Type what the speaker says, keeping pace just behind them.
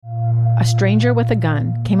a stranger with a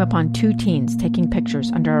gun came upon 2 teens taking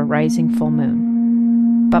pictures under a rising full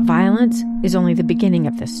moon. But violence is only the beginning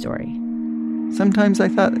of this story. Sometimes I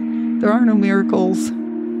thought, there are no miracles.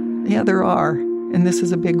 Yeah, there are, and this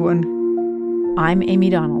is a big one. I'm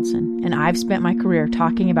Amy Donaldson, and I've spent my career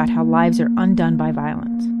talking about how lives are undone by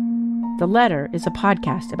violence. The Letter is a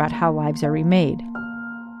podcast about how lives are remade.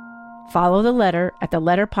 Follow The Letter at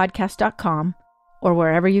theletterpodcast.com or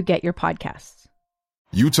wherever you get your podcasts.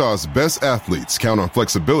 Utah's best athletes count on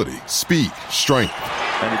flexibility, speed, strength.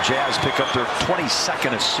 And the Jazz pick up their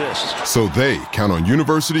 22nd assist. So they count on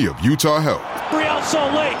University of Utah Health. Real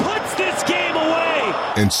Salt Lake puts this game away.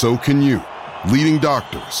 And so can you. Leading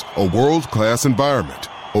doctors, a world-class environment,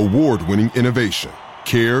 award-winning innovation,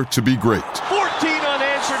 care to be great. 14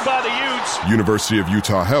 unanswered by the Utes. University of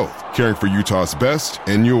Utah Health, caring for Utah's best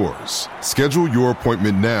and yours. Schedule your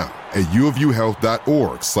appointment now at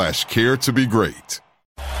uofuhealth.org/care to be great.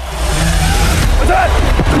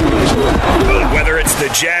 Whether it's the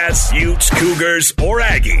Jazz, Utes, Cougars, or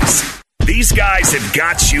Aggies, these guys have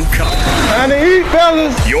got you covered. Time to eat,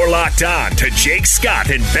 fellas. You're locked on to Jake Scott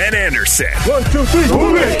and Ben Anderson. 1, 2, 3,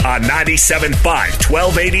 move it. On 97.5,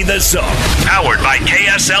 1280 The Zone. Powered by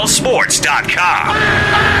KSLSports.com.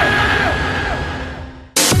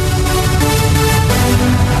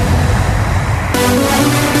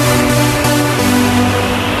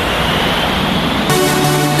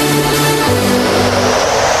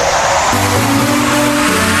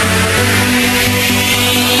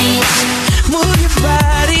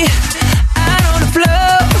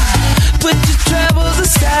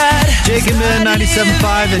 Jake and Ben,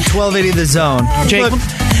 97.5 and 1280 The Zone. Jake,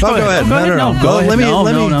 go ahead.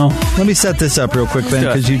 Let me set this up real quick, Ben,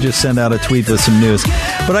 because you just sent out a tweet with some news.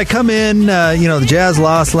 But I come in, the Jazz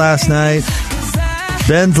lost last night.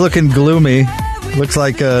 Ben's looking gloomy. Looks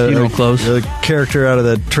like a character out of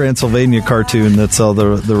the Transylvania cartoon that's all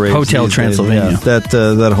the rage. Hotel Transylvania. Yeah,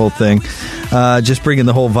 that whole thing. Just bringing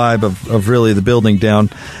the whole vibe of really the building down.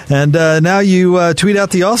 And now you tweet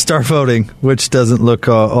out the All-Star voting, which doesn't look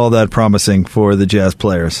all that promising for the Jazz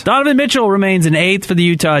players. Donovan Mitchell remains in 8th for the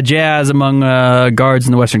Utah Jazz among guards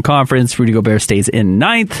in the Western Conference. Rudy Gobert stays in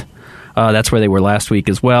 9th. That's where they were last week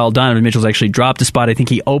as well. Donovan Mitchell's actually dropped a spot. I think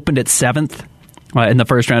he opened at 7th. In the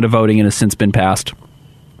first round of voting and has since been passed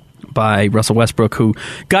by Russell Westbrook, who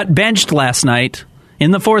got benched last night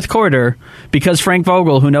in the fourth quarter because Frank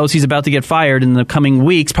Vogel, who knows he's about to get fired in the coming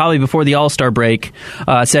weeks, probably before the All-Star break,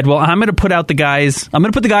 said, well, I'm going to put the guys on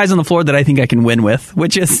the floor that I think I can win with,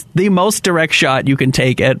 which is the most direct shot you can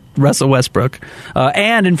take at Russell Westbrook.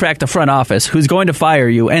 And, in fact, the front office, who's going to fire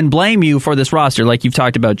you and blame you for this roster, like you've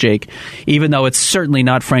talked about, Jake, even though it's certainly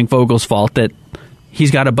not Frank Vogel's fault that he's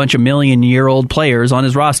got a bunch of million-year-old players on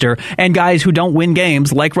his roster and guys who don't win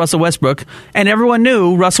games like Russell Westbrook. And everyone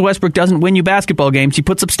knew Russell Westbrook doesn't win you basketball games. He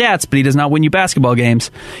puts up stats, but he does not win you basketball games.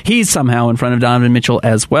 He's somehow in front of Donovan Mitchell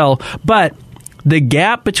as well. But the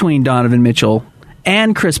gap between Donovan Mitchell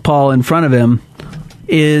and Chris Paul in front of him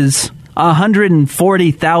is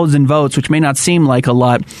 140,000 votes, which may not seem like a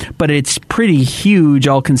lot, but it's pretty huge,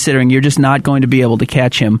 all considering you're just not going to be able to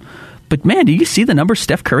catch him. But, man, do you see the number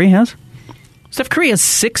Steph Curry has? Steph Curry has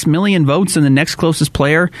 6 million votes, and the next closest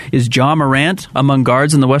player is Ja Morant among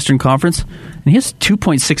guards in the Western Conference, and he has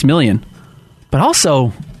 2.6 million. But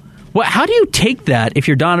also, how do you take that if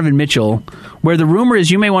you're Donovan Mitchell, where the rumor is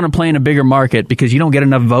you may want to play in a bigger market because you don't get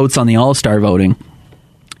enough votes on the All-Star voting,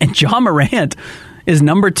 and Ja Morant is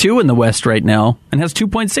number 2 in the West right now and has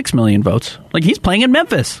 2.6 million votes? Like, he's playing in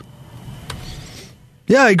Memphis.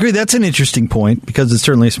 Yeah, I agree. That's an interesting point because it's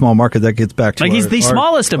certainly a small market. That gets back to he's the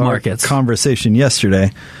smallest of markets. Conversation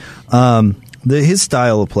yesterday. His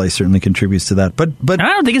style of play certainly contributes to that. But I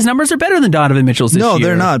don't think his numbers are better than Donovan Mitchell's this year. No,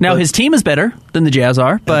 they're not. Now, his team is better than the Jazz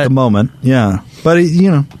are. But at the moment, yeah. But,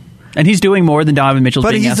 and he's doing more than Donovan Mitchell's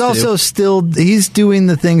being asked to do. But he's also he's doing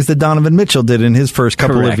the things that Donovan Mitchell did in his first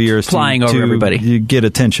couple of years. Flying over everybody. You get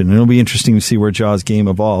attention. And it'll be interesting to see where Ja's game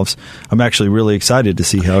evolves. I'm actually really excited to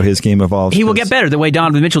see how his game evolves. He will get better the way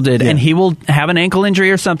Donovan Mitchell did, and he will have an ankle injury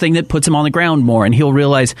or something that puts him on the ground more, and he'll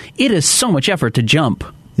realize it is so much effort to jump.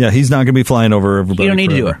 Yeah, he's not going to be flying over everybody. You don't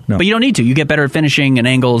need forever. to do it. No. But you don't need to. You get better at finishing and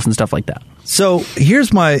angles and stuff like that. So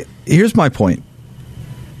here's my point.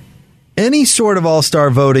 Any sort of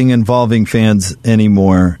all-star voting involving fans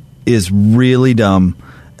anymore is really dumb,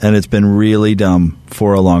 and it's been really dumb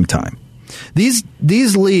for a long time. These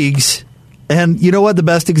leagues, and you know what? The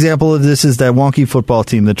best example of this is that wonky football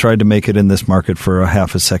team that tried to make it in this market for a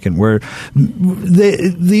half a second, where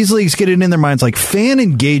these leagues get it in their minds like fan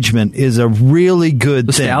engagement is a really good thing.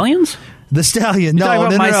 The Stallions? The Stallion. You're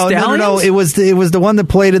talking about No. It was the one that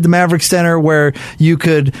played at the Maverick Center where you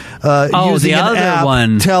could using the an other app,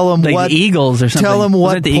 one. tell them like what the Eagles or something. Tell them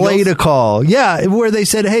what the play Eagles? to call. Yeah, where they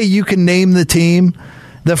said, "Hey, you can name the team."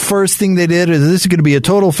 The first thing they did is this is going to be a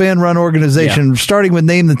total fan-run organization, starting with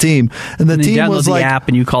name the team, and the team was the like app,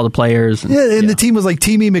 and you call the players. And the team was like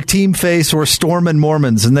Teamy McTeamface or Stormin'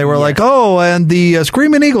 Mormons, and they were like, "Oh, and the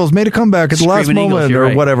Screaming Eagles made a comeback at the last moment,"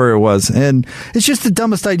 or whatever it was, and it's just the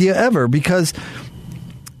dumbest idea ever because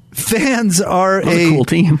fans are a cool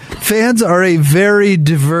team. Fans are a very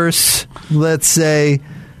diverse, let's say,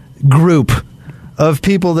 group of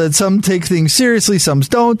people that some take things seriously, some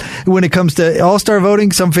don't. When it comes to All-Star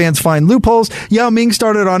voting, some fans find loopholes. Yao Ming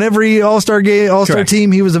started on every All-Star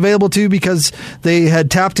team he was available to because they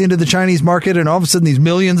had tapped into the Chinese market, and all of a sudden these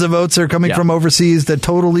millions of votes are coming from overseas that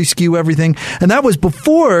totally skew everything. And that was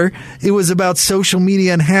before it was about social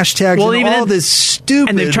media and hashtags and all this stupid.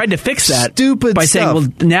 And they've tried to fix that by stuff. saying, well,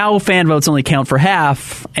 now fan votes only count for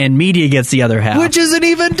half, and media gets the other half. Which is an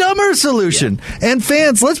even dumber solution. Yeah. And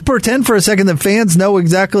fans, let's pretend for a second that fans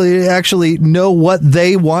actually know what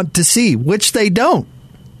they want to see, which they don't.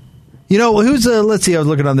 You know, let's see, I was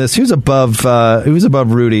looking on this. Who's above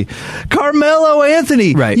Rudy? Carmelo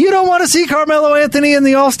Anthony. Right. You don't want to see Carmelo Anthony in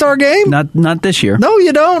the All-Star game? Not this year. No,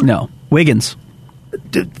 you don't. No. Wiggins.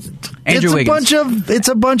 Andrew Wiggins. It's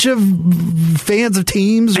a bunch of fans of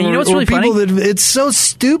teams and you know what's really people funny? that it's so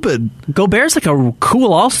stupid. Gobert's like a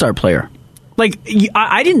cool All-Star player. Like,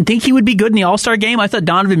 I didn't think he would be good in the All-Star game. I thought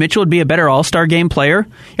Donovan Mitchell would be a better All-Star game player.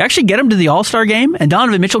 You actually get him to the All-Star game, and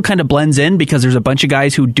Donovan Mitchell kind of blends in because there's a bunch of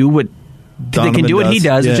guys who do what they can do what he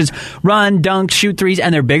does, which is run, dunk, shoot threes,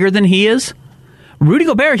 and they're bigger than he is. Rudy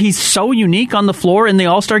Gobert, he's so unique on the floor in the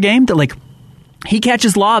All-Star game that, like, he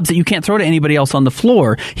catches lobs that you can't throw to anybody else on the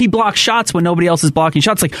floor. He blocks shots when nobody else is blocking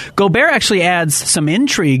shots. Like, Gobert actually adds some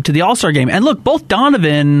intrigue to the All-Star game. And look, both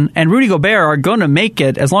Donovan and Rudy Gobert are going to make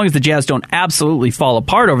it as long as the Jazz don't absolutely fall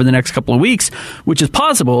apart over the next couple of weeks, which is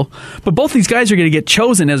possible. But both these guys are going to get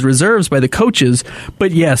chosen as reserves by the coaches.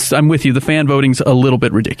 But yes, I'm with you. The fan voting's a little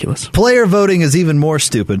bit ridiculous. Player voting is even more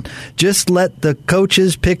stupid. Just let the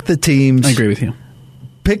coaches pick the teams. I agree with you.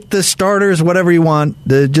 Pick the starters, whatever you want.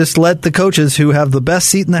 Just let the coaches who have the best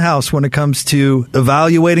seat in the house when it comes to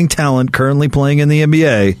evaluating talent currently playing in the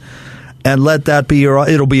NBA, and let that be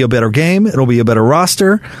it'll be a better game. It'll be a better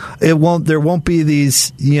roster. There won't be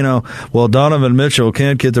these, well, Donovan Mitchell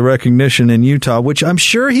can't get the recognition in Utah, which I'm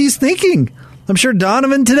sure he's thinking. I'm sure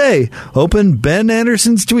Donovan today opened Ben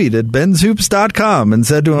Anderson's tweet at benshoops.com and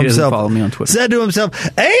said to himself, he doesn't follow me on Twitter. Said to himself,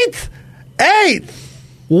 eighth.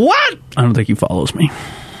 What? I don't think he follows me.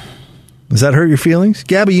 Does that hurt your feelings?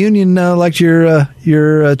 Gabby Union liked your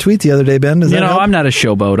tweet the other day, Ben. Does that help? I'm not a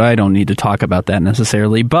showboat. I don't need to talk about that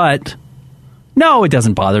necessarily. But no, it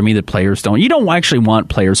doesn't bother me that players don't. You don't actually want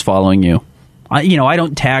players following you. I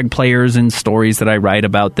don't tag players in stories that I write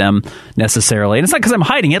about them necessarily. And it's not because I'm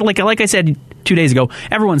hiding it. Like I said 2 days ago,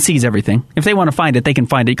 everyone sees everything. If they want to find it, they can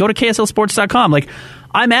find it. Go to KSLSports.com. Like,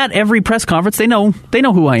 I'm at every press conference. They know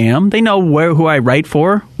who I am. They know who I write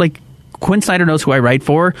for. Like, Quinn Snyder knows who I write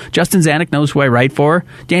for. Justin Zanuck knows who I write for.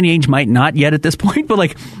 Danny Ainge might not yet at this point, but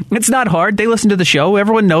like, it's not hard. They listen to the show.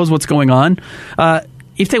 Everyone knows what's going on.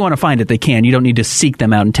 If they want to find it, they can. You don't need to seek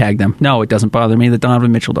them out and tag them. No, it doesn't bother me that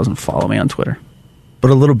Donovan Mitchell doesn't follow me on Twitter.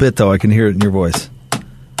 But a little bit, though. I can hear it in your voice.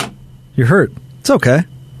 You're hurt. It's okay.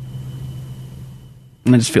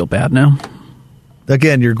 I just feel bad now.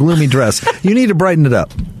 Again, your gloomy dress. You need to brighten it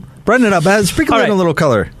up. Brighten it up. Sprinkle in a little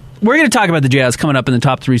color. We're going to talk about the Jazz coming up in the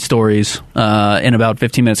top three stories in about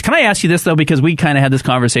 15 minutes. Can I ask you this, though, because we kind of had this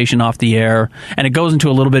conversation off the air, and it goes into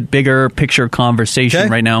a little bit bigger picture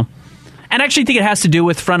conversation right now. And I actually think it has to do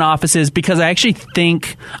with front offices, because I actually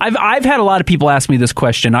think I've had a lot of people ask me this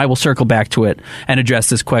question. I will circle back to it and address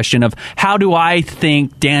this question of how do I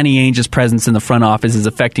think Danny Ainge's presence in the front office is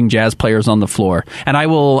affecting Jazz players on the floor? And I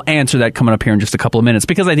will answer that coming up here in just a couple of minutes,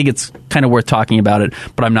 because I think it's kind of worth talking about it,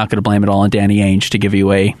 but I'm not going to blame it all on Danny Ainge to give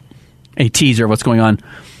you a teaser of what's going on.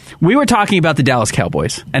 We were talking about the Dallas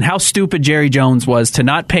Cowboys and how stupid Jerry Jones was to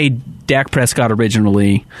not pay Dak Prescott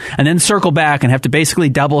originally and then circle back and have to basically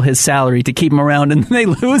double his salary to keep him around, and then they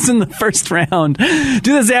lose in the first round to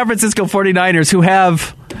the San Francisco 49ers, who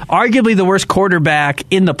have arguably the worst quarterback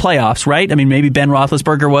in the playoffs, right? I mean, maybe Ben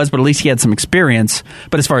Roethlisberger was, but at least he had some experience.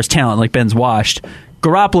 But as far as talent, like, Ben's washed.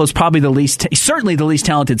 Garoppolo's probably certainly the least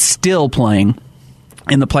talented still playing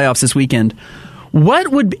in the playoffs this weekend.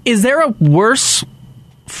 Is there a worse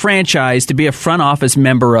franchise to be a front office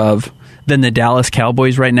member of than the Dallas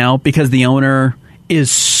Cowboys right now, because the owner is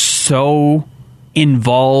so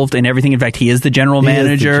involved in everything. In fact, he is the general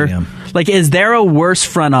manager. Like, is there a worse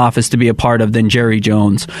front office to be a part of than Jerry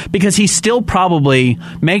Jones? Because he still probably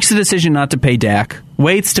makes the decision not to pay Dak,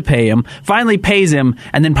 waits to pay him, finally pays him,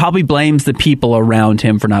 and then probably blames the people around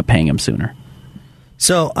him for not paying him sooner.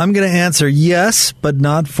 So I'm going to answer yes, but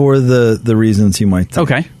not for the reasons you might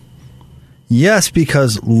think. Okay. Yes,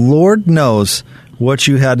 because Lord knows what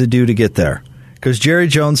you had to do to get there. Because Jerry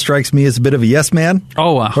Jones strikes me as a bit of a yes man.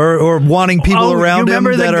 Oh, wow. Or wanting people around him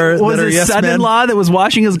that are yes men. Was his son-in-law that was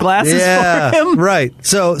washing his glasses for him? Right.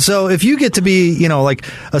 So if you get to be, like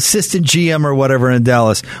assistant GM or whatever in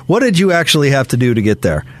Dallas, what did you actually have to do to get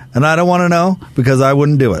there? And I don't want to know because I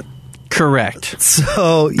wouldn't do it. Correct.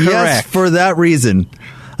 So yes, for that reason.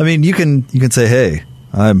 I mean, you can say, hey,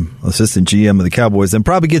 I'm assistant GM of the Cowboys, and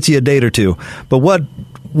probably gets you a date or two. But what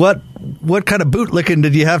kind of bootlicking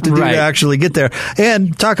did you have to do to actually get there?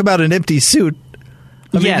 And talk about an empty suit.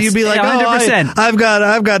 I mean, you'd be like, 100%.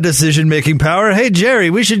 I've got decision making power. Hey, Jerry,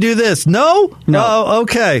 we should do this. No. Oh,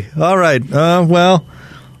 okay. All right. I'm going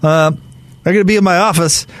to be in my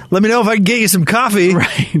office. Let me know if I can get you some coffee.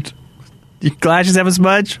 Right. Your glasses have a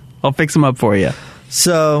smudge? I'll fix them up for you.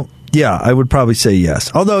 So, yeah, I would probably say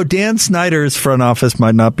yes. Although Dan Snyder's front office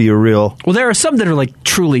might not be a real... Well, there are some that are like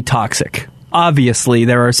truly toxic. Obviously,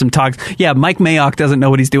 there are some toxic... Yeah, Mike Mayock doesn't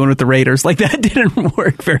know what he's doing with the Raiders. Like, that didn't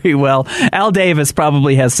work very well. Al Davis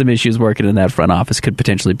probably has some issues working in that front office. Could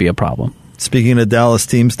potentially be a problem. Speaking of Dallas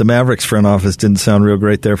teams, the Mavericks front office didn't sound real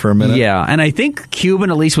great there for a minute. Yeah, and I think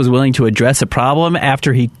Cuban at least was willing to address a problem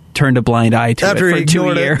after he turned a blind eye to it for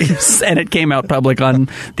 2 years, and it came out public on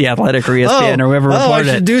The Athletic or ESPN or whoever reported it.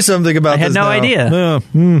 I should do something about this I had no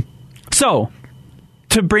idea. So,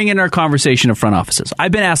 to bring in our conversation of front offices,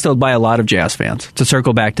 I've been asked by a lot of Jazz fans to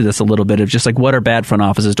circle back to this a little bit of just like, what are bad front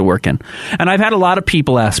offices to work in? And I've had a lot of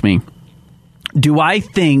people ask me, do I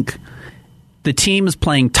think the team is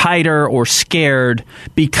playing tighter or scared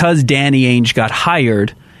because Danny Ainge got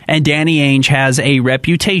hired? And Danny Ainge has a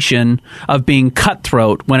reputation of being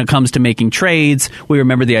cutthroat when it comes to making trades. We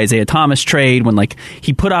remember the Isaiah Thomas trade when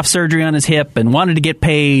he put off surgery on his hip and wanted to get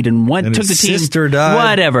paid and took the team, sister died.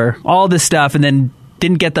 Whatever, all this stuff, and then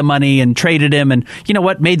didn't get the money and traded him. And you know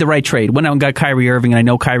what? Made the right trade. Went out and got Kyrie Irving, and I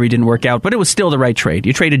know Kyrie didn't work out, but it was still the right trade.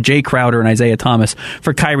 You traded Jay Crowder and Isaiah Thomas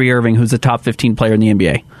for Kyrie Irving, who's a top 15 player in the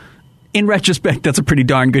NBA. In retrospect, that's a pretty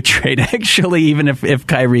darn good trade, actually, even if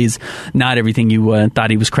Kyrie's not everything you thought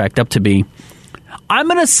he was cracked up to be. I'm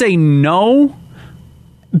going to say no,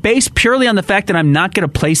 based purely on the fact that I'm not going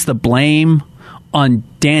to place the blame on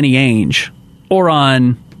Danny Ainge or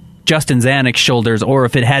on Justin Zanuck's shoulders, or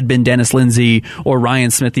if it had been Dennis Lindsay or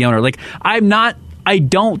Ryan Smith, the owner. I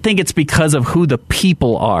don't think it's because of who the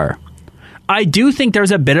people are. I do think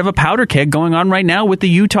there's a bit of a powder keg going on right now with the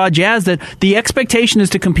Utah Jazz that the expectation is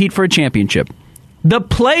to compete for a championship. The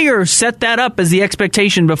players set that up as the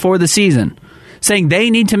expectation before the season, saying they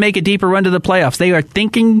need to make a deeper run to the playoffs. They are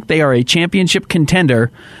thinking they are a championship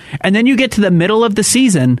contender. And then you get to the middle of the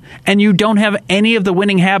season and you don't have any of the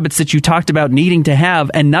winning habits that you talked about needing to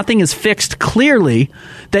have, and nothing is fixed clearly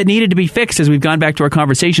that needed to be fixed as we've gone back to our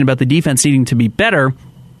conversation about the defense needing to be better.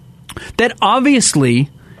 That obviously...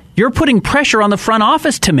 you're putting pressure on the front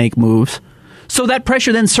office to make moves. So that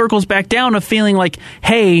pressure then circles back down of feeling like,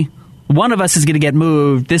 hey, one of us is going to get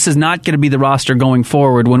moved. This is not going to be the roster going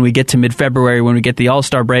forward when we get to mid-February, when we get the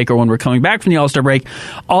All-Star break, or when we're coming back from the All-Star break.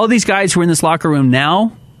 All these guys who are in this locker room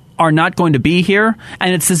now are not going to be here.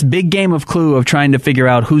 And it's this big game of Clue of trying to figure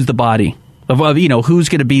out who's the body. Of who's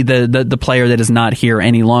going to be the player that is not here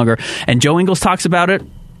any longer. And Joe Ingles talks about it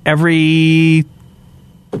every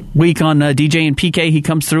week on DJ and PK. He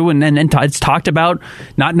comes through and it's talked about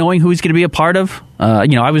not knowing who he's going to be a part of.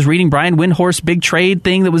 I was reading Brian Windhorst's big trade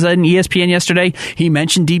thing that was on ESPN yesterday. He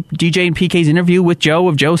mentioned DJ and PK's interview with Joe,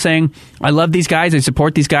 of Joe saying, I love these guys, I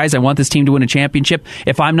support these guys, I want this team to win a championship.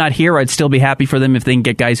 If I'm not here, I'd still be happy for them if they can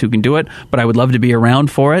get guys who can do it, but I would love to be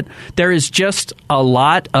around for it. There is just a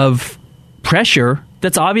lot of pressure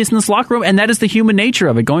that's obvious in this locker room, and that is the human nature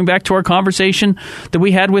of it. Going back to our conversation that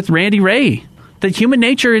we had with Randy Ray, the human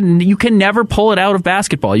nature, you can never pull it out of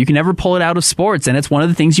basketball. You can never pull it out of sports, and it's one of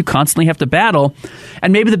the things you constantly have to battle.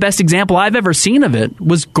 And maybe the best example I've ever seen of it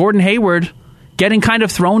was Gordon Hayward getting kind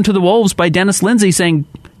of thrown to the wolves by Dennis Lindsay saying,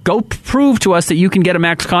 go prove to us that you can get a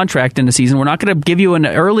max contract in the season. We're not going to give you an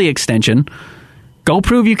early extension. Go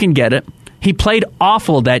prove you can get it. He played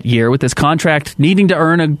awful that year with his contract, needing to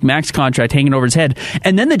earn a max contract hanging over his head.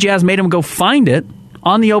 And then the Jazz made him go find it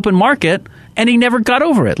on the open market and he never got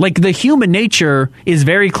over it. Like, the human nature is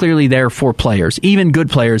very clearly there for players, even good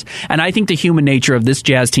players. And I think the human nature of this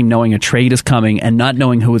Jazz team knowing a trade is coming and not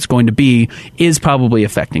knowing who it's going to be is probably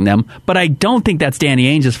affecting them. But I don't think that's Danny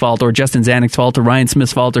Ainge's fault or Justin Zanuck's fault or Ryan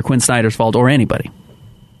Smith's fault or Quinn Snyder's fault or anybody.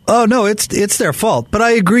 Oh, no, it's their fault. But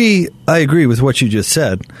I agree with what you just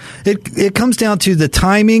said. It comes down to the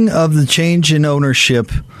timing of the change in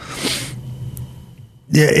ownership.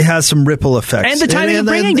 It has some ripple effects. And the timing of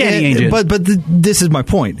bringing Danny Ainge in. But this is my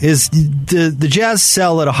point, is the Jazz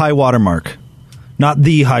sell at a high watermark. Not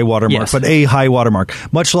the high watermark, yes, but a high watermark.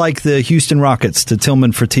 Much like the Houston Rockets to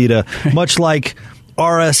Tillman Fertitta. Much like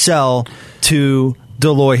RSL to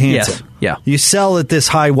Deloy Hansen. Yes. Yeah. You sell at this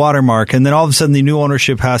high watermark, and then all of a sudden the new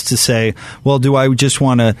ownership has to say, well, do I just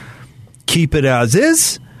want to keep it as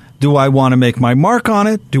is? Do I want to make my mark on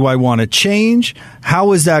it? Do I want to change?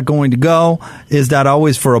 How is that going to go? Is that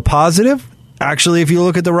always for a positive? Actually, if you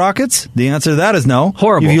look at the Rockets, the answer to that is no.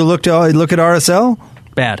 Horrible. If you look at RSL,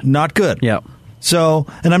 bad. Not good. Yeah. So,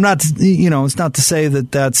 and I'm not, it's not to say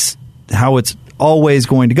that that's how it's always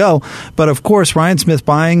going to go. But of course, Ryan Smith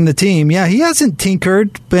buying the team, he hasn't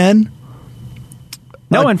tinkered, Ben.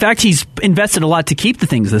 No, in fact, he's invested a lot to keep the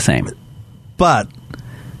things the same. But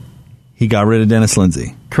he got rid of Dennis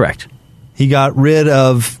Lindsey. Correct. He got rid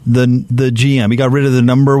of the GM. He got rid of the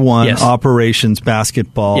number one operations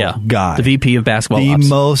basketball guy. The VP of basketball the ops.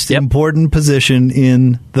 most important position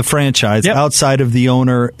in the franchise outside of the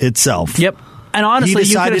owner itself. Yep. And honestly,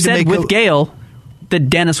 you could have said with Gale that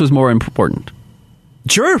Dennis was more important.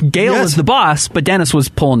 Sure. Gale was the boss, but Dennis was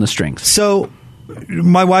pulling the strings. So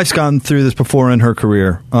my wife's gone through this before in her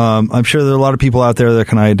career. I'm sure there are a lot of people out there that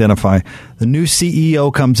can identify. The new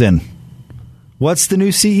CEO comes in. What's the new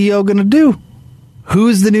CEO going to do?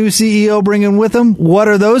 Who's the new CEO bringing with him? What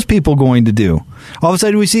are those people going to do? All of a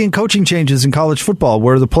sudden, we see in coaching changes in college football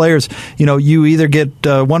where the players, you either get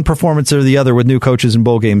one performance or the other with new coaches in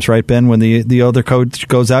bowl games, right, Ben? When the other coach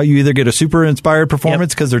goes out, you either get a super inspired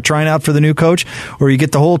performance because they're trying out for the new coach, or you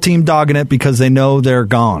get the whole team dogging it because they know they're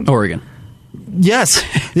gone. Oregon. Yes.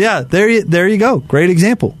 Yeah, there you go. Great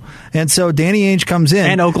example. And so Danny Ainge comes in.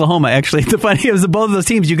 And Oklahoma, actually. The funny is both of those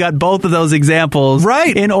teams, you got both of those examples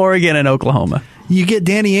in Oregon and Oklahoma. You get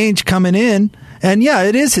Danny Ainge coming in, and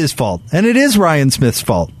it is his fault. And it is Ryan Smith's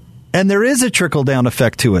fault. And there is a trickle-down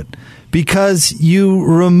effect to it because you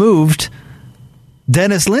removed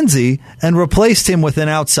Dennis Lindsey and replaced him with an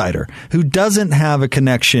outsider who doesn't have a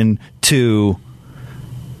connection to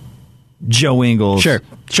Joe Ingles. Sure.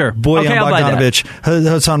 Boyan Bogdanovic,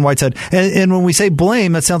 Hassan Whiteside. And when we say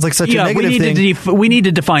blame, that sounds like such a negative thing. We need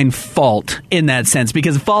to define fault in that sense,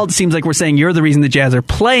 because fault seems like we're saying you're the reason the Jazz are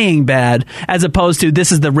playing bad, as opposed to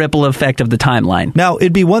this is the ripple effect of the timeline. Now,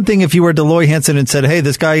 it'd be one thing if you were Deloy Hansen and said, hey,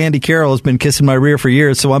 this guy Andy Carroll has been kissing my rear for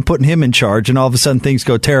years, so I'm putting him in charge, and all of a sudden things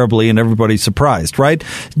go terribly and everybody's surprised, right?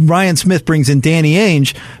 Ryan Smith brings in Danny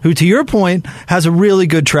Ainge, who, to your point, has a really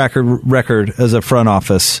good track record as a front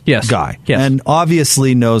office guy. Yes. And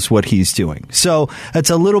obviously knows what he's doing. So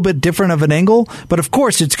it's a little bit different of an angle, but of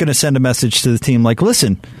course it's going to send a message to the team like,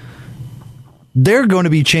 listen, there are going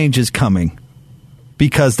to be changes coming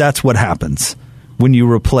because that's what happens when you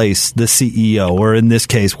replace the CEO, or in this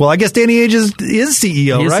case, well, I guess Danny Ainge is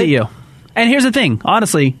CEO, right? CEO. And here's the thing,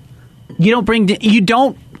 honestly,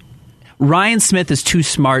 Ryan Smith is too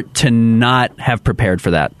smart to not have prepared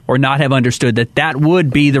for that or not have understood that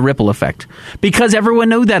would be the ripple effect, because everyone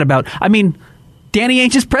knew that about. I mean, Danny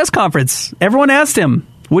Ainge's press conference, everyone asked him,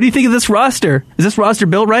 what do you think of this roster? Is this roster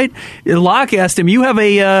built right? Locke asked him, you have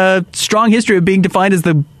a strong history of being defined as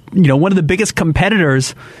the one of the biggest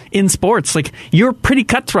competitors in sports. Like, you're pretty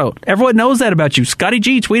cutthroat. Everyone knows that about you. Scotty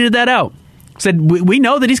G tweeted that out. Said, we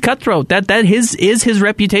know that he's cutthroat. That is his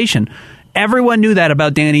reputation. Everyone knew that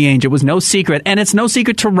about Danny Ainge. It was no secret. And it's no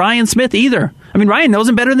secret to Ryan Smith either. I mean, Ryan knows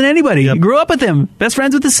him better than anybody. Yep. He grew up with him. Best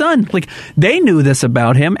friends with his son. Like, they knew this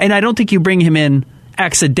about him. And I don't think you bring him in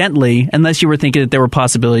accidentally unless you were thinking that there were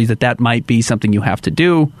possibilities that might be something you have to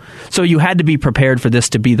do. So you had to be prepared for this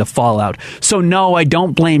to be the fallout. So no, I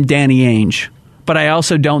don't blame Danny Ainge. But I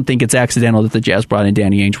also don't think it's accidental that the Jazz brought in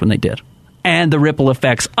Danny Ainge when they did. And the ripple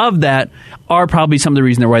effects of that are probably some of the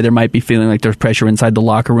reason why there might be feeling like there's pressure inside the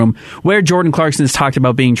locker room, where Jordan Clarkson has talked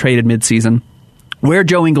about being traded midseason, where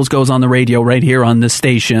Joe Ingles goes on the radio right here on this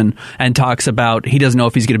station and talks about he doesn't know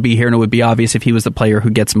if he's going to be here, and it would be obvious if he was the player who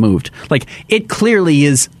gets moved. Like, it clearly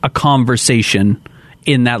is a conversation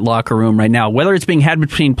in that locker room right now, whether it's being had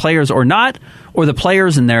between players or not, or the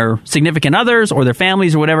players and their significant others or their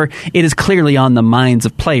families or whatever. It is clearly on the minds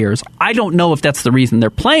of players. I don't know if that's the reason they're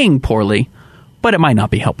playing poorly, but it might not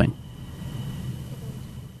be helping.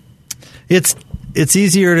 It's it's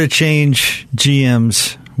easier to change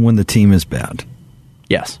GMs when the team is bad.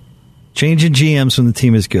 Yes. Changing GMs when the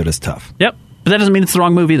team is good is tough. Yep. But that doesn't mean it's the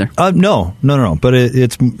wrong move either. No. But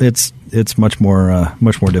it's much more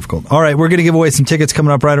difficult. All right, we're going to give away some tickets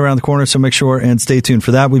coming up right around the corner, so make sure and stay tuned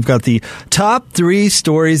for that. We've got the top 3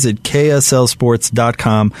 stories at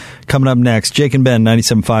KSLSports.com coming up next. Jake and Ben,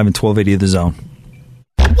 97.5 and 1280 of The Zone.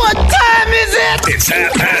 What time is it? It's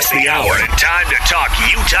 1/2 the hour and time to talk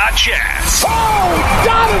Utah Jazz. Oh,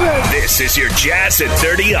 Donovan! This is your Jazz at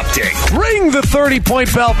 30 update. Ring the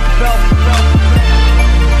 30-point bell.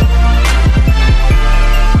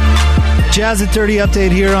 Jazz at 30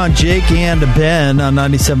 update here on Jake and Ben on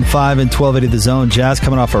 97.5 and 1280 The Zone. Jazz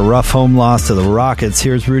coming off a rough home loss to the Rockets.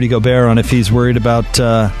 Here's Rudy Gobert on if he's worried about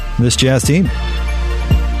this Jazz team.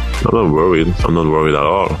 I'm not worried. I'm not worried at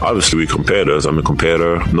all. Obviously, we're competitors. I'm a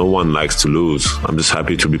competitor. No one likes to lose. I'm just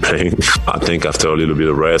happy to be playing. I think after a little bit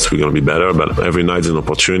of rest, we're going to be better. But every night is an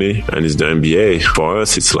opportunity, and it's the NBA. For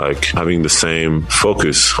us, it's like having the same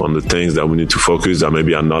focus on the things that we need to focus that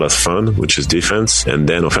maybe are not as fun, which is defense. And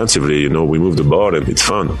then offensively, we move the ball, and it's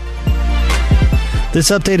fun. This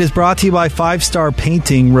update is brought to you by 5 Star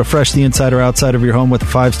Painting. Refresh the inside or outside of your home with a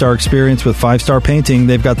 5-star experience with 5 Star Painting.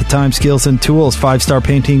 They've got the time, skills, and tools.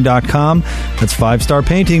 5starpainting.com. That's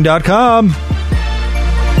 5starpainting.com.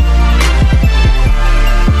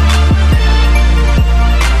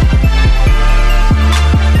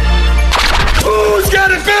 Who's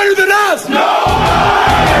got it better than us?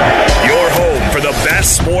 Your home for the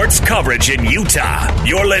best sports coverage in Utah.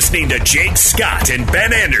 You're listening to Jake Scott and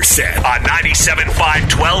Ben Anderson on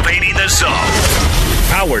 97.5 1280 The Zone.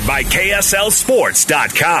 Powered by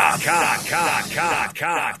KSLSports.com.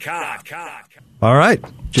 All right.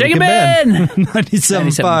 Jake and Ben.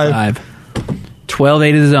 97.5.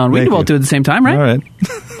 1280 The Zone. We can both do it at the same time, right? All right.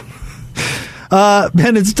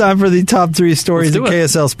 Ben, it's time for the top 3 stories at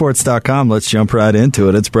KSLSports.com. Let's jump right into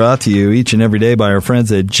it. It's brought to you each and every day by our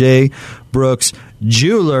friends at J. Brooks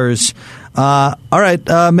Jewelers. All right,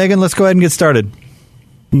 Megan, let's go ahead and get started.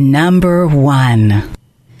 Number 1.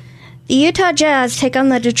 The Utah Jazz take on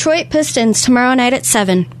the Detroit Pistons tomorrow night at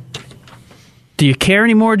 7. Do you care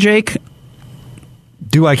anymore, Jake?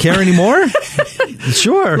 Do I care anymore?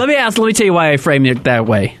 Sure. Let me tell you why I framed it that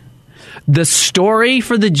way. The story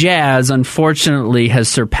for the Jazz, unfortunately, has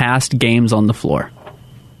surpassed games on the floor.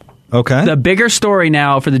 Okay. The bigger story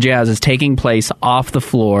now for the Jazz is taking place off the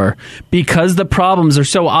floor because the problems are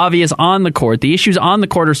so obvious on the court. The issues on the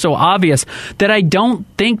court are so obvious that I don't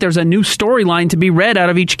think there's a new storyline to be read out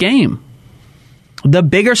of each game. The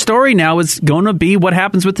bigger story now is going to be what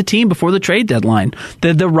happens with the team before the trade deadline.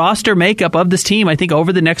 The roster makeup of this team, I think,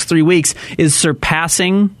 over the next 3 weeks is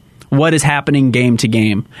surpassing what is happening game to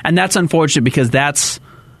game. And that's unfortunate because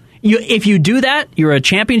if you do that, you're a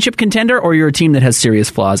championship contender or you're a team that has serious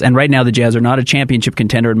flaws. And right now the Jazz are not a championship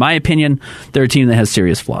contender. In my opinion, they're a team that has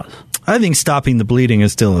serious flaws. I think stopping the bleeding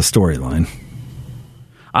is still a storyline.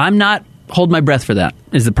 I'm not holding my breath for that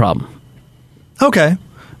is the problem. Okay.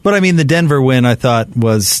 But, I mean, the Denver win, I thought,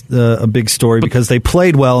 was a big story because they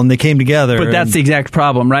played well and they came together. But that's the exact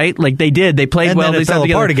problem, right? Like, they did. They played well. They fell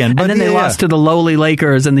apart again. And then they lost to the lowly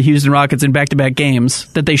Lakers and the Houston Rockets in back-to-back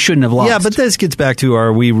games that they shouldn't have lost. Yeah, but this gets back to,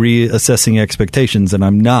 are we reassessing expectations? And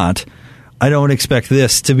I'm not. I don't expect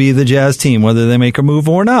this to be the Jazz team, whether they make a move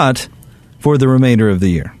or not, for the remainder of the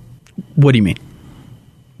year. What do you mean?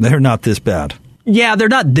 They're not this bad. Yeah, they're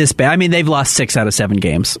not this bad. I mean, they've lost 6 out of 7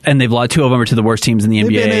 games, and they've lost 2 of them are to the worst teams in the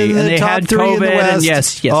NBA. And they had COVID, and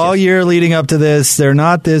yes, all year leading up to this, they're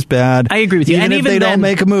not this bad. I agree with you. Even if they don't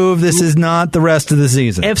make a move, this is not the rest of the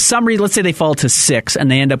season. If let's say they fall to 6, and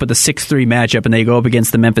they end up with a 6-3 matchup, and they go up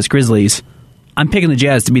against the Memphis Grizzlies, I'm picking the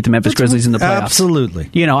Jazz to beat the Memphis Grizzlies in the playoffs. Absolutely.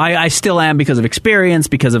 I still am because of experience,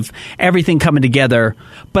 because of everything coming together,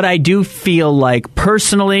 but I do feel like,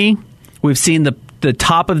 personally, we've seen the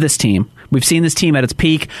top of this team. We've seen this team at its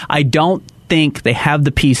peak. I don't think they have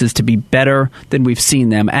the pieces to be better than we've seen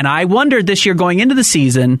them. And I wondered this year going into the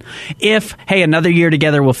season if, hey, another year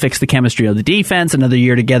together will fix the chemistry of the defense. Another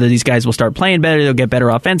year together, these guys will start playing better. They'll get better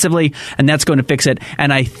offensively, and that's going to fix it.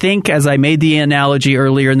 And I think, as I made the analogy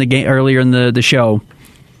earlier in the show,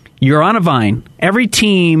 you're on a vine. Every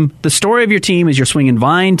team, the story of your team is you're swinging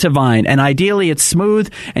vine to vine. And ideally, it's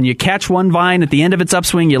smooth, and you catch one vine at the end of its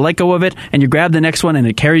upswing, you let go of it, and you grab the next one, and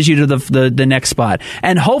it carries you to the next spot.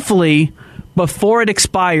 And hopefully, before it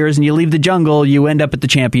expires and you leave the jungle, you end up at the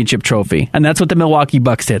championship trophy. And that's what the Milwaukee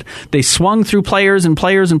Bucks did. They swung through players and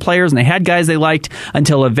players and players, and they had guys they liked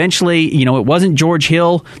until eventually, it wasn't George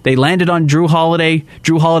Hill. They landed on Drew Holiday.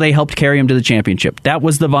 Drew Holiday helped carry him to the championship. That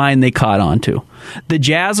was the vine they caught onto. The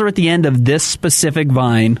Jazz are at the end of this specific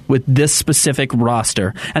vine with this specific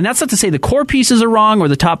roster. And that's not to say the core pieces are wrong or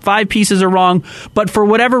the top 5 pieces are wrong, but for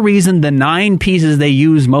whatever reason, the 9 pieces they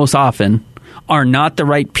use most often are not the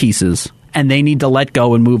right pieces. And they need to let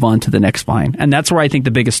go and move on to the next vine. And that's where I think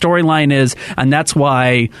the biggest storyline is, and that's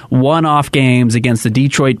why one-off games against the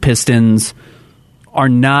Detroit Pistons are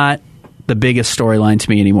not the biggest storyline to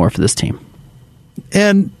me anymore for this team.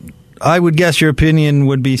 And I would guess your opinion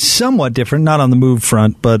would be somewhat different, not on the move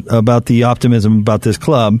front, but about the optimism about this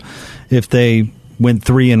club if they went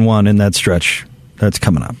 3-1 in that stretch that's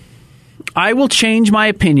coming up. I will change my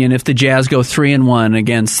opinion if the Jazz go 3-1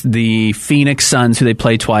 against the Phoenix Suns, who they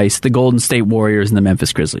play twice, the Golden State Warriors, and the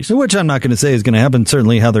Memphis Grizzlies. Which I'm not going to say is going to happen,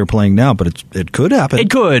 certainly how they're playing now, but it could happen. It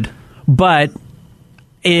could, but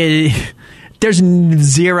there's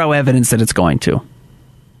zero evidence that it's going to.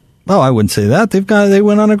 Oh, I wouldn't say that. They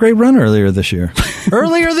went on a great run earlier this year.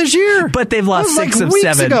 But they've lost 6 of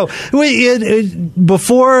 7. Ago.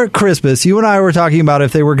 Before Christmas, you and I were talking about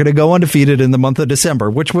if they were going to go undefeated in the month of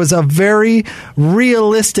December, which was a very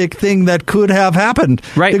realistic thing that could have happened.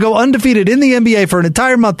 Right. To go undefeated in the NBA for an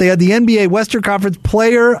entire month. They had the NBA Western Conference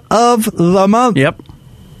Player of the Month. Yep.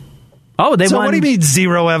 Oh, they won. So what do you mean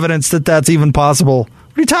zero evidence that that's even possible?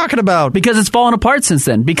 What are you talking about? Because it's fallen apart since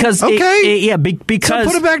then. Because because so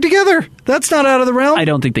put it back together. That's not out of the realm. I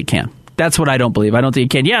don't think they can. That's what I don't believe. I don't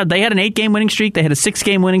think they can. Yeah, they had an 8-game winning streak. They had a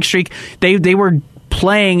 6-game winning streak. They were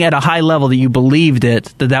playing at a high level that you believed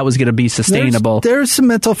that was going to be sustainable. There's some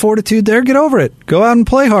mental fortitude there. Get over it. Go out and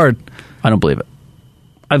play hard. I don't believe it.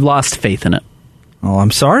 I've lost faith in it. Oh,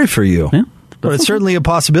 I'm sorry for you. Yeah, but it's certainly a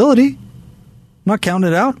possibility. I'm not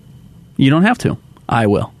counting it out. You don't have to. I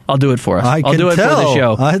will. I'll do it for us. I'll do it for the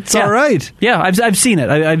show. It's all right. Yeah, I've seen it.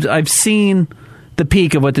 I've seen the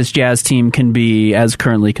peak of what this Jazz team can be as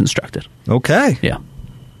currently constructed. Okay. Yeah.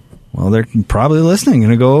 Well, they're probably listening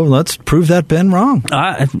and go, let's prove that Ben wrong.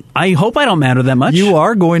 I hope I don't matter that much. You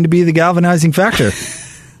are going to be the galvanizing factor.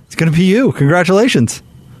 It's going to be you. Congratulations.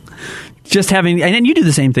 Just having, and then you do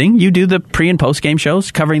the same thing. You do the pre and post game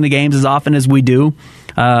shows, covering the games as often as we do.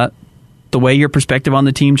 The way your perspective on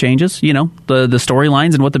the team changes, the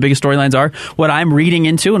storylines and what the biggest storylines are. What I'm reading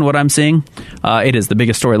into and what I'm seeing, it is the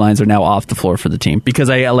biggest storylines are now off the floor for the team because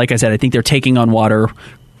like I said, I think they're taking on water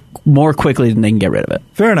more quickly than they can get rid of it.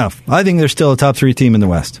 Fair enough. I think they're still a top 3 team in the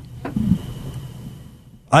West.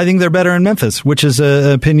 I think they're better in Memphis, which is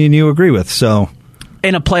an opinion you agree with. So,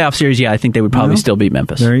 in a playoff series, yeah, I think they would probably still beat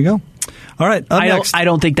Memphis. There you go. All right, I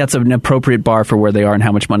don't think that's an appropriate bar for where they are and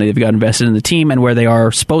how much money they've got invested in the team and where they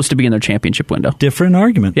are supposed to be in their championship window. Different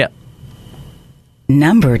argument. Yeah.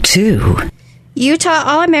 Number 2. Utah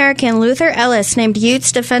All-American Luther Ellis named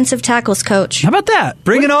Utes defensive tackles coach. How about that?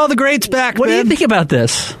 Bringing all the greats back, What Ben. do you think about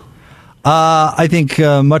this? I think,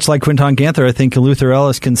 much like Quinton Ganther, I think Luther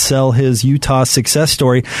Ellis can sell his Utah success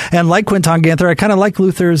story. And like Quinton Ganther, I kind of like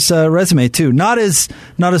Luther's resume, too. Not as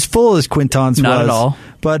full as Quinton's was. Not at all.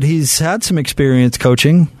 But he's had some experience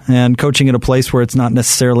coaching, and coaching at a place where it's not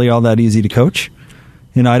necessarily all that easy to coach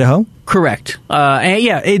in Idaho. Correct.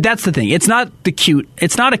 That's the thing. It's not a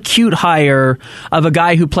cute hire of a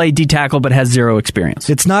guy who played D tackle but has zero experience.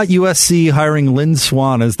 It's not USC hiring Lynn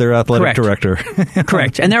Swan as their athletic director.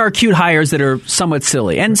 Correct. And there are cute hires that are somewhat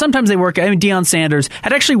silly. And sometimes they work. I mean, Deion Sanders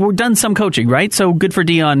had actually done some coaching, right? So good for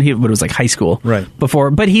Deion. It was like high school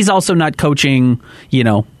before. But he's also not coaching,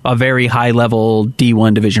 a very high-level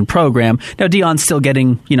D1 division program. Now, Deion's still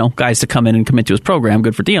getting, guys to come in and commit to his program.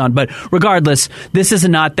 Good for Deion. But regardless, this is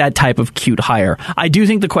not that type of cute hire. I do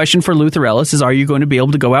think the question for Luther Ellis is, are you going to be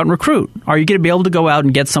able to go out and recruit? Are you going to be able to go out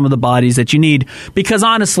and get some of the bodies that you need? Because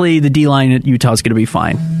honestly, the D-line at Utah is going to be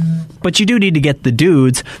fine. But you do need to get the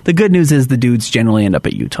dudes. The good news is the dudes generally end up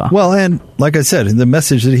at Utah. Well, and like I said, the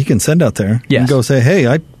message that he can send out there and go say, hey,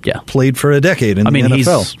 I played for a decade in the NFL. He's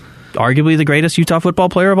arguably the greatest Utah football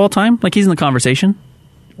player of all time. Like, he's in the conversation.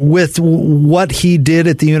 With what he did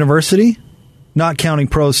at the university, not counting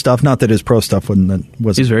pro stuff, not that his pro stuff wasn't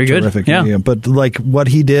he's very terrific, good. Yeah. But like what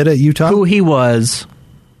he did at Utah. Who he was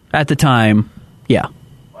at the time, yeah.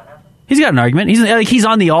 He's got an argument. He's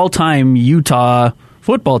on the all-time Utah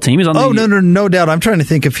football team. He's on no doubt. I'm trying to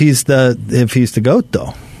think if he's the GOAT,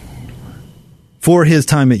 though, for his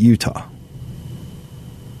time at Utah.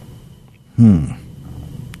 He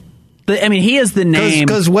is the name.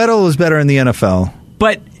 Because Weddle was better in the NFL.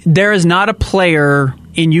 But there is not a player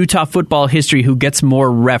in Utah football history who gets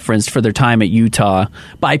more referenced for their time at Utah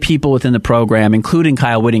by people within the program, including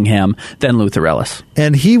Kyle Whittingham, than Luther Ellis.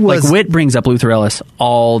 And he was... Like, Whit brings up Luther Ellis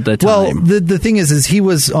all the time. Well, the thing is he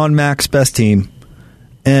was on Mac's best team,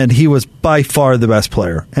 and he was by far the best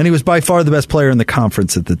player. And he was by far the best player in the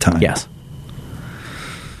conference at the time. Yes.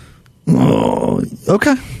 Oh,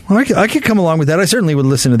 okay. I could come along with that. I certainly would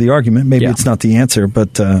listen to the argument. Maybe it's not the answer,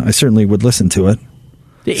 but I certainly would listen to it.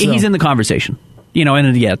 He's in the conversation.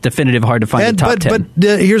 And definitive, hard to find the top 10.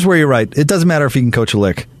 But here's where you're right. It doesn't matter if he can coach a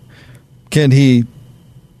lick. Can he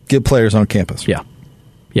get players on campus? Yeah.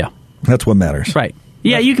 That's what matters. Right.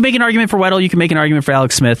 Yeah, you can make an argument for Weddle. You can make an argument for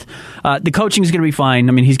Alex Smith. The coaching is going to be fine.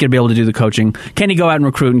 I mean, he's going to be able to do the coaching. Can he go out and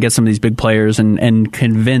recruit and get some of these big players and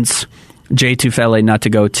convince Jay Tufele not to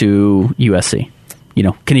go to USC?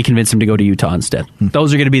 Can he convince him to go to Utah instead?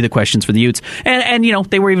 Those are going to be the questions for the Utes. And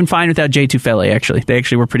they were even fine without Jay Tufele, actually. They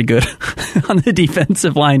actually were pretty good on the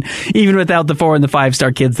defensive line, even without the 4- and the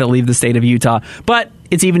 5-star kids that leave the state of Utah. But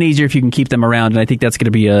it's even easier if you can keep them around, and I think that's going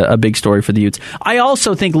to be a big story for the Utes. I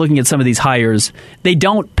also think looking at some of these hires, they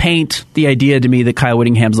don't paint the idea to me that Kyle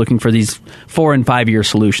Whittingham's looking for these 4- and 5-year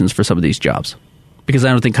solutions for some of these jobs. Because I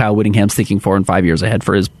don't think Kyle Whittingham's thinking 4 and 5 years ahead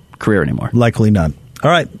for his career anymore. Likely not. All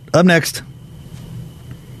right, up next.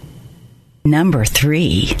 Number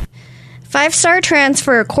 3. 5-star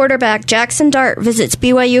transfer quarterback Jackson Dart visits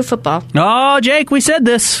BYU football. Oh, Jake, we said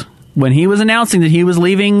this when he was announcing that he was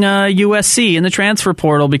leaving USC in the transfer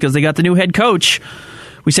portal because they got the new head coach.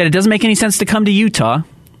 We said it doesn't make any sense to come to Utah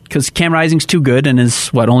because Cam Rising's too good and is,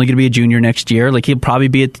 only going to be a junior next year. Like, he'll probably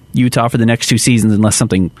be at Utah for the next 2 seasons unless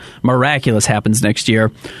something miraculous happens next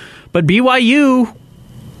year. But BYU,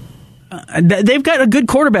 they've got a good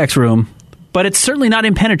quarterbacks room, but it's certainly not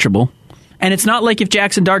impenetrable. And it's not like if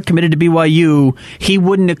Jackson Dart committed to BYU, he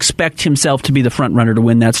wouldn't expect himself to be the front runner to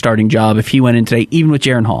win that starting job if he went in today, even with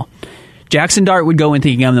Jaren Hall. Jackson Dart would go in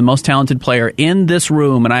thinking, I'm the most talented player in this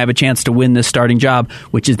room, and I have a chance to win this starting job,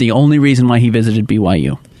 which is the only reason why he visited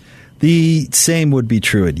BYU. The same would be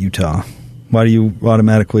true at Utah. Why do you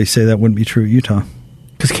automatically say that wouldn't be true at Utah?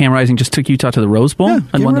 Because Cam Rising just took Utah to the Rose Bowl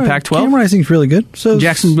and won the Pac-12. Cam Rising's really good. So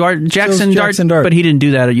Jackson Dart, but he didn't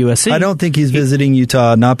do that at USC. I don't think he's visiting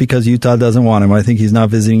Utah, not because Utah doesn't want him. I think he's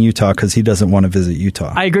not visiting Utah because he doesn't want to visit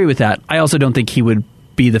Utah. I agree with that. I also don't think he would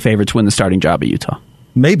be the favorite to win the starting job at Utah.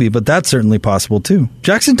 Maybe, but that's certainly possible too.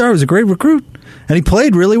 Jackson Dart was a great recruit, and he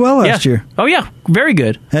played really well last year. Oh yeah, very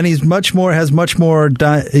good. And he's much more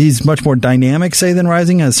dynamic, say, than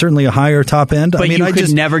Rising. Has certainly a higher top end. But you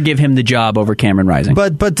could never give him the job over Cameron Rising.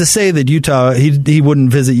 But to say that Utah, he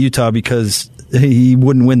wouldn't visit Utah because he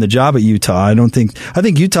wouldn't win the job at Utah. I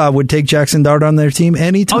think Utah would take Jackson Dart on their team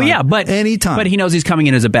anytime. Oh yeah, but anytime. But he knows he's coming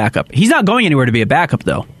in as a backup. He's not going anywhere to be a backup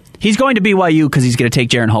though. He's going to BYU because he's going to take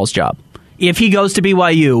Jaren Hall's job. If he goes to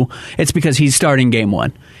BYU, it's because he's starting game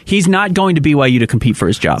 1. He's not going to BYU to compete for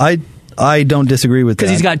his job. I don't disagree with that. Because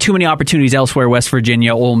he's got too many opportunities elsewhere, West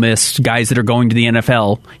Virginia, Ole Miss, guys that are going to the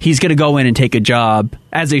NFL. He's going to go in and take a job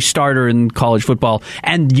as a starter in college football,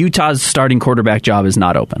 and Utah's starting quarterback job is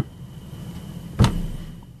not open.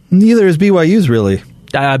 Neither is BYU's, really.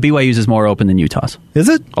 BYU's is more open than Utah's. Is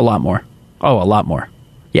it? A lot more. Oh, a lot more.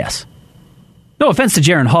 Yes. No offense to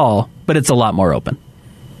Jaren Hall, but it's a lot more open.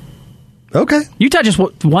 Okay. Utah just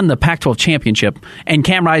won the Pac-12 championship, and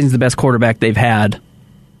Cam Rising's the best quarterback they've had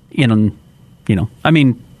don't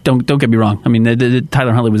get me wrong. I mean,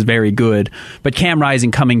 Tyler Huntley was very good, but Cam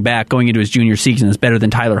Rising coming back, going into his junior season is better than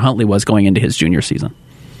Tyler Huntley was going into his junior season.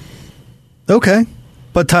 Okay.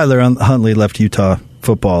 But Tyler Huntley left Utah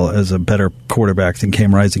football as a better quarterback than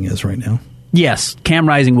Cam Rising is right now. Yes, Cam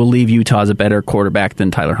Rising will leave Utah as a better quarterback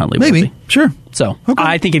than Tyler Huntley will be. Maybe, sure. So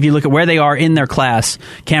I think if you look at where they are in their class,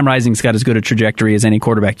 Cam Rising's got as good a trajectory as any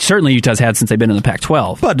quarterback. Certainly Utah's had since they've been in the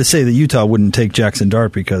Pac-12. But to say that Utah wouldn't take Jackson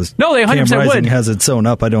Dart because no, they 100% Cam Rising would. has it sewn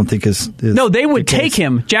up, I don't think is no, they would take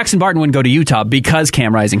him. Jackson Barton wouldn't go to Utah because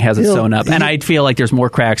Cam Rising has it sewn up. And I feel like there's more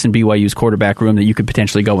cracks in BYU's quarterback room that you could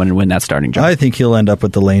potentially go in and win that starting job. I think he'll end up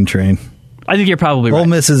with the Lane train. I think you're probably right. Ole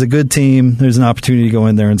Miss is a good team. There's an opportunity to go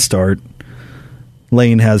in there and start.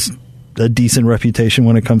 Lane has a decent reputation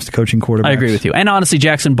when it comes to coaching quarterbacks. I agree with you. And honestly,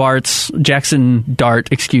 Jackson Dart,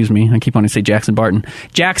 excuse me, I keep wanting to say Jackson Barton.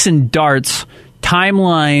 Jackson Dart's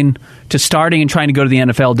timeline to starting and trying to go to the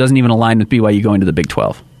NFL doesn't even align with BYU going to the Big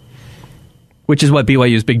 12. Which is what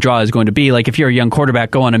BYU's big draw is going to be. Like, if you're a young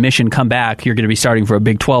quarterback, go on a mission, come back, you're going to be starting for a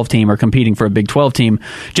Big 12 team or competing for a Big 12 team.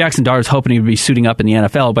 Jackson Dart is hoping he would be suiting up in the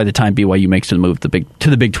NFL by the time BYU makes the move to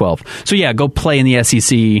the Big 12. So, yeah, go play in the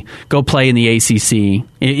SEC, go play in the ACC,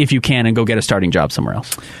 if you can, and go get a starting job somewhere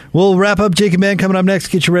else. We'll wrap up Jake and Ben coming up next.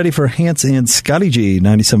 Get you ready for Hans and Scotty G,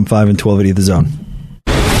 97.5 and 1280 The Zone.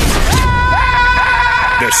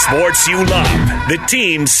 The sports you love, the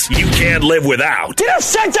teams you can't live without. Get a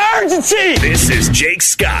sense of urgency! This is Jake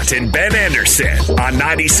Scott and Ben Anderson on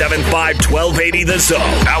 97.5 1280 The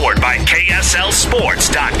Zone, powered by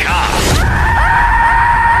KSLSports.com.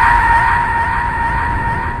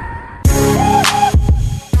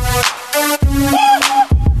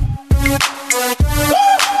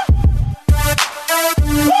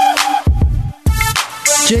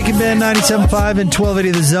 Jake and Ben, 97.5 and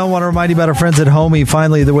 1280 The Zone. Want to remind you about our friends at Homey.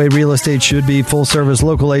 Finally, the way real estate should be. Full-service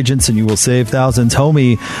local agents, and you will save thousands.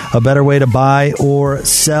 Homey, a better way to buy or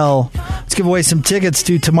sell. Let's give away some tickets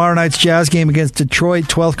to tomorrow night's Jazz game against Detroit.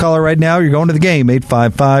 12th caller right now. You're going to the game.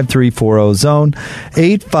 855-340-ZONE.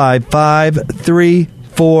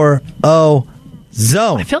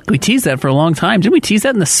 855-340-ZONE. I feel like we teased that for a long time. Didn't we tease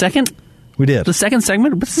that in the second? We did. The second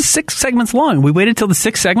segment? What's the 6 segments long? We waited till the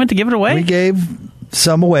 6th segment to give it away? We gave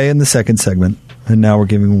some away in the second segment, and now we're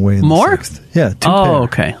giving away in more? the 6th. Yeah, 2 pair.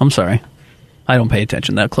 Okay. I'm sorry. I don't pay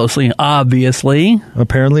attention that closely, obviously.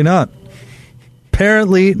 Apparently not.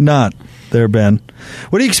 Apparently not, there, Ben.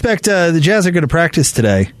 What do you expect the Jazz are going to practice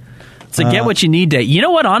today? So get what you need to. You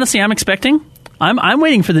know what, honestly, I'm expecting? I'm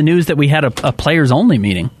waiting for the news that we had a players-only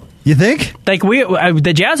meeting. You think? Like,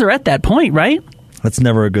 the Jazz are at that point, right? That's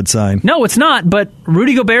never a good sign. No, it's not, but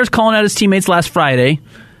Rudy Gobert's calling out his teammates last Friday.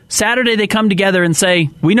 Saturday, they come together and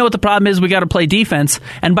say, we know what the problem is, we got to play defense.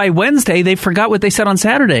 And by Wednesday, they forgot what they said on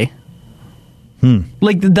Saturday.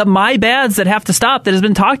 Like, the my bads that have to stop that has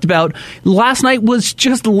been talked about, last night was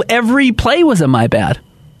just every play was a my bad.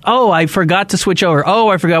 Oh, I forgot to switch over. Oh,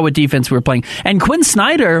 I forgot what defense we were playing. And Quinn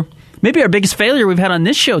Snyder, maybe our biggest failure we've had on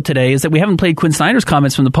this show today is that we haven't played Quinn Snyder's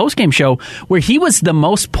comments from the postgame show, where he was the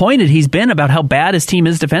most pointed he's been about how bad his team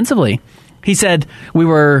is defensively. He said we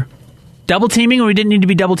were double teaming when we didn't need to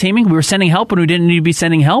be double teaming. We were sending help when we didn't need to be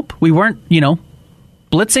sending help. We weren't,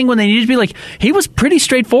 blitzing when they needed to be. Like, he was pretty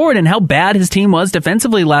straightforward in how bad his team was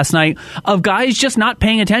defensively last night, of guys just not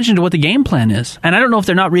paying attention to what the game plan is. And I don't know if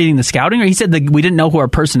they're not reading the scouting, or he said that we didn't know who our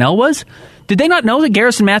personnel was. Did they not know that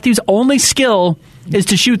Garrison Matthews' only skill is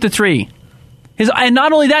to shoot the three? And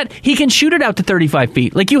not only that, he can shoot it out to 35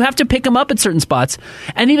 feet. Like, you have to pick him up at certain spots.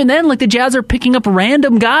 And even then, like, the Jazz are picking up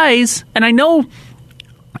random guys. And I know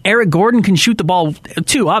Eric Gordon can shoot the ball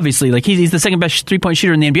too, obviously. Like, he's the second best three-point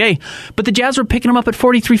shooter in the NBA. But the Jazz were picking him up at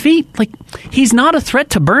 43 feet. Like, he's not a threat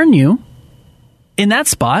to burn you in that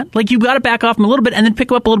spot. Like, you got to back off him a little bit and then pick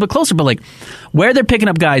him up a little bit closer. But, like, where they're picking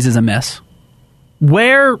up guys is a mess.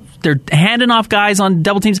 Where they're handing off guys on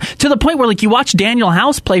double teams, to the point where, like, you watch Daniel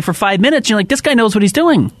House play for 5 minutes, and you're like, this guy knows what he's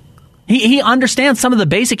doing. He understands some of the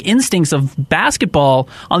basic instincts of basketball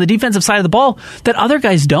on the defensive side of the ball that other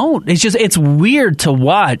guys don't. It's weird to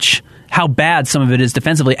watch how bad some of it is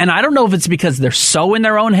defensively. And I don't know if it's because they're so in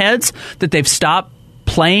their own heads that they've stopped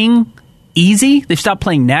playing easy, they've stopped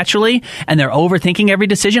playing naturally, and they're overthinking every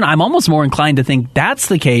decision. I'm almost more inclined to think that's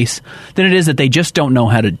the case than it is that they just don't know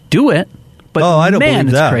how to do it. But I don't believe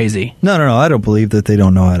it's that. Crazy. No, I don't believe that they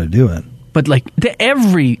don't know how to do it. But, like,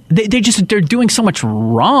 they're doing so much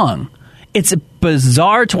wrong. It's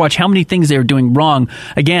bizarre to watch how many things they were doing wrong.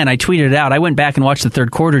 Again, I tweeted it out. I went back and watched the third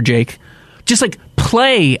quarter, Jake. Just like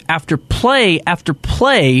play after play after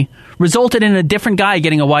play resulted in a different guy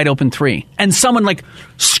getting a wide open three. And someone, like,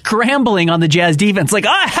 scrambling on the Jazz defense. Like,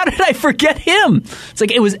 how did I forget him? It's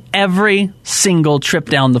like it was every single trip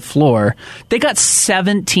down the floor. They got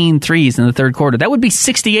 17 threes in the third quarter. That would be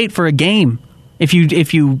 68 for a game. If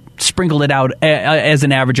you sprinkled it out as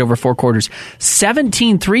an average over 4 quarters.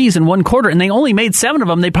 17 threes in 1 quarter, and they only made 7 of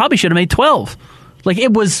them. They probably should have made 12. Like,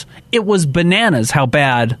 it was bananas how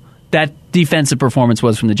bad that defensive performance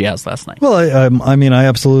was from the Jazz last night. Well, I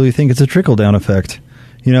absolutely think it's a trickle-down effect.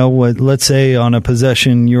 Let's say on a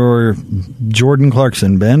possession you're Jordan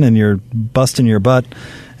Clarkson, Ben, and you're busting your butt,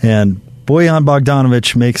 and Bojan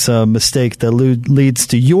Bogdanovic makes a mistake that leads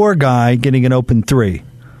to your guy getting an open three.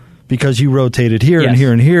 Because you rotated here and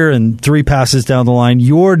here and here, and 3 passes down the line,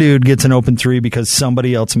 your dude gets an open three because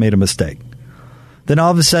somebody else made a mistake. Then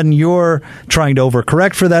all of a sudden you're trying to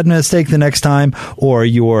overcorrect for that mistake the next time, or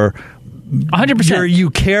you're 100%. You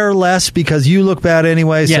care less because you look bad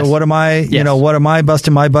anyway. Yes. So what am I? What am I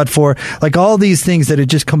busting my butt for? Like, all these things that it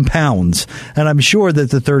just compounds. And I'm sure that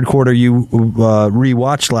the third quarter you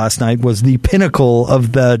rewatched last night was the pinnacle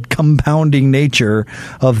of the compounding nature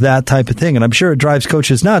of that type of thing. And I'm sure it drives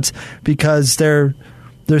coaches nuts because they're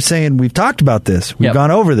saying, we've talked about this. We've gone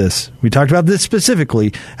over this. We talked about this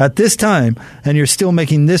specifically at this time, and you're still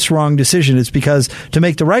making this wrong decision. It's because to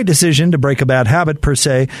make the right decision, to break a bad habit per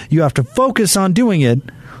se, you have to focus on doing it,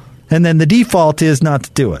 and then the default is not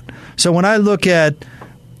to do it. So when I look at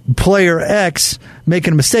player X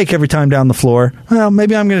making a mistake every time down the floor, well,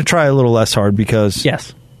 maybe I'm going to try a little less hard because...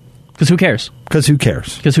 Yes. Because who cares? Because who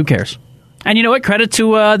cares? Because who cares? And you know what? Credit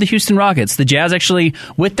to the Houston Rockets. The Jazz actually,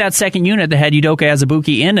 with that second unit that had Udoka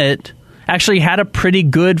Azubuike in it, actually had a pretty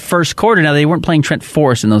good first quarter. Now, they weren't playing Trent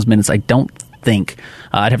Forrest in those minutes, I don't think.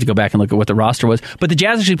 I'd have to go back and look at what the roster was. But the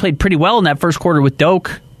Jazz actually played pretty well in that first quarter with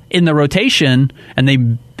Doak in the rotation, and they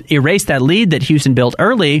erased that lead that Houston built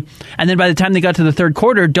early. And then by the time they got to the third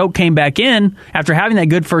quarter, Doak came back in after having that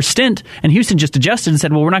good first stint, and Houston just adjusted and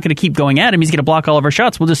said, well, we're not going to keep going at him. He's going to block all of our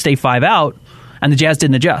shots. We'll just stay 5 out. And the Jazz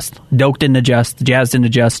didn't adjust. Doak didn't adjust. The Jazz didn't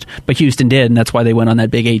adjust. But Houston did, and that's why they went on that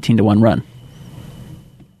big 18-1 run.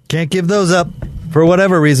 Can't give those up for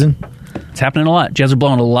whatever reason. It's happening a lot. Jazz are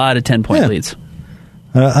blowing a lot of 10-point leads.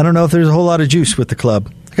 I don't know if there's a whole lot of juice with the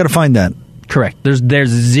club. I got to find that. Correct. There's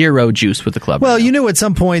zero juice with the club. Well, you knew at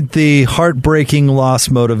some point the heartbreaking loss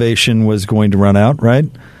motivation was going to run out, right?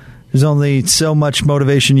 There's only so much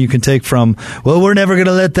motivation you can take from, well, we're never going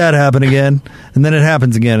to let that happen again. And then it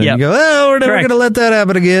happens again. And you go, oh, we're never going to let that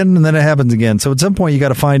happen again. And then it happens again. So at some point you got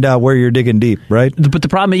to find out where you're digging deep, right? But the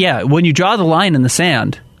problem, when you draw the line in the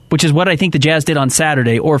sand, which is what I think the Jazz did on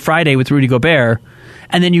Saturday or Friday with Rudy Gobert,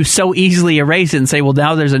 and then you so easily erase it and say, well,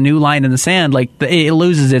 now there's a new line in the sand, like it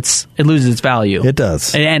loses its value. It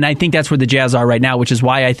does. And I think that's where the Jazz are right now, which is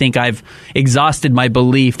why I think I've exhausted my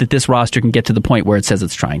belief that this roster can get to the point where it says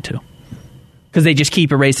it's trying to. Because they just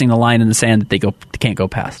keep erasing the line in the sand that they can't go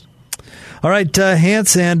past. All right,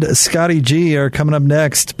 Hans and Scotty G are coming up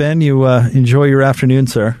next. Ben, you enjoy your afternoon,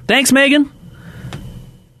 sir. Thanks, Megan.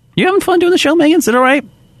 You having fun doing the show, Megan? Is it all right?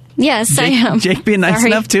 Yes, I am. Jake being nice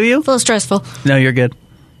enough to you? A little stressful. No, you're good.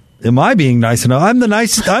 Am I being nice enough? I'm the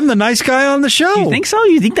nice guy on the show. You think so?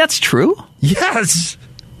 You think that's true? Yes.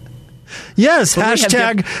 Yes. Well,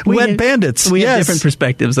 hashtag wet bandits. We have different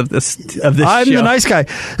perspectives of this I'm show. The nice guy.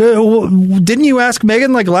 Didn't you ask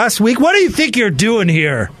Megan last week? What do you think you're doing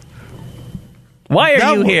here? Why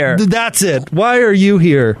are you here? That's it. Why are you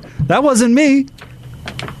here? That wasn't me.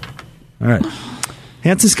 All right.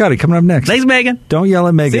 Hans and Scotty coming up next. Thanks, Megan. Don't yell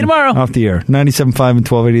at Megan. See you tomorrow. Off the air. 97.5 and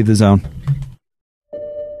 1280 The Zone.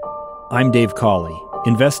 I'm Dave Cawley,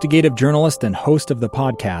 investigative journalist and host of the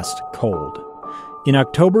podcast Cold. In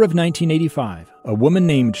October of 1985, a woman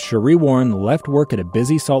named Cherie Warren left work at a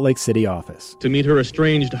busy Salt Lake City office to meet her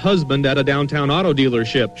estranged husband at a downtown auto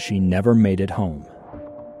dealership. She never made it home.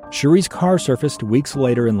 Cherie's car surfaced weeks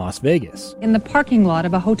later in Las Vegas. In the parking lot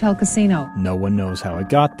of a hotel casino. No one knows how it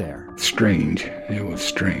got there. Strange. It was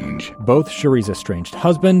strange. Both Cherie's estranged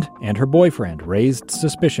husband and her boyfriend raised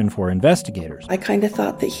suspicion for investigators. I kind of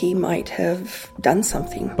thought that he might have done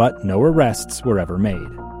something. But no arrests were ever made.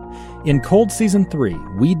 In Cold Season 3,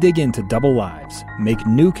 we dig into double lives, make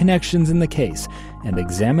new connections in the case, and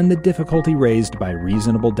examine the difficulty raised by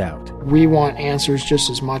reasonable doubt. We want answers just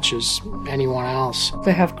as much as anyone else.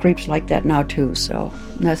 They have creeps like that now too, so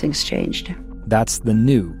nothing's changed. That's the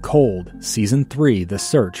new Cold Season 3, The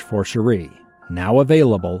Search for Cherie. Now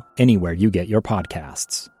available anywhere you get your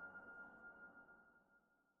podcasts.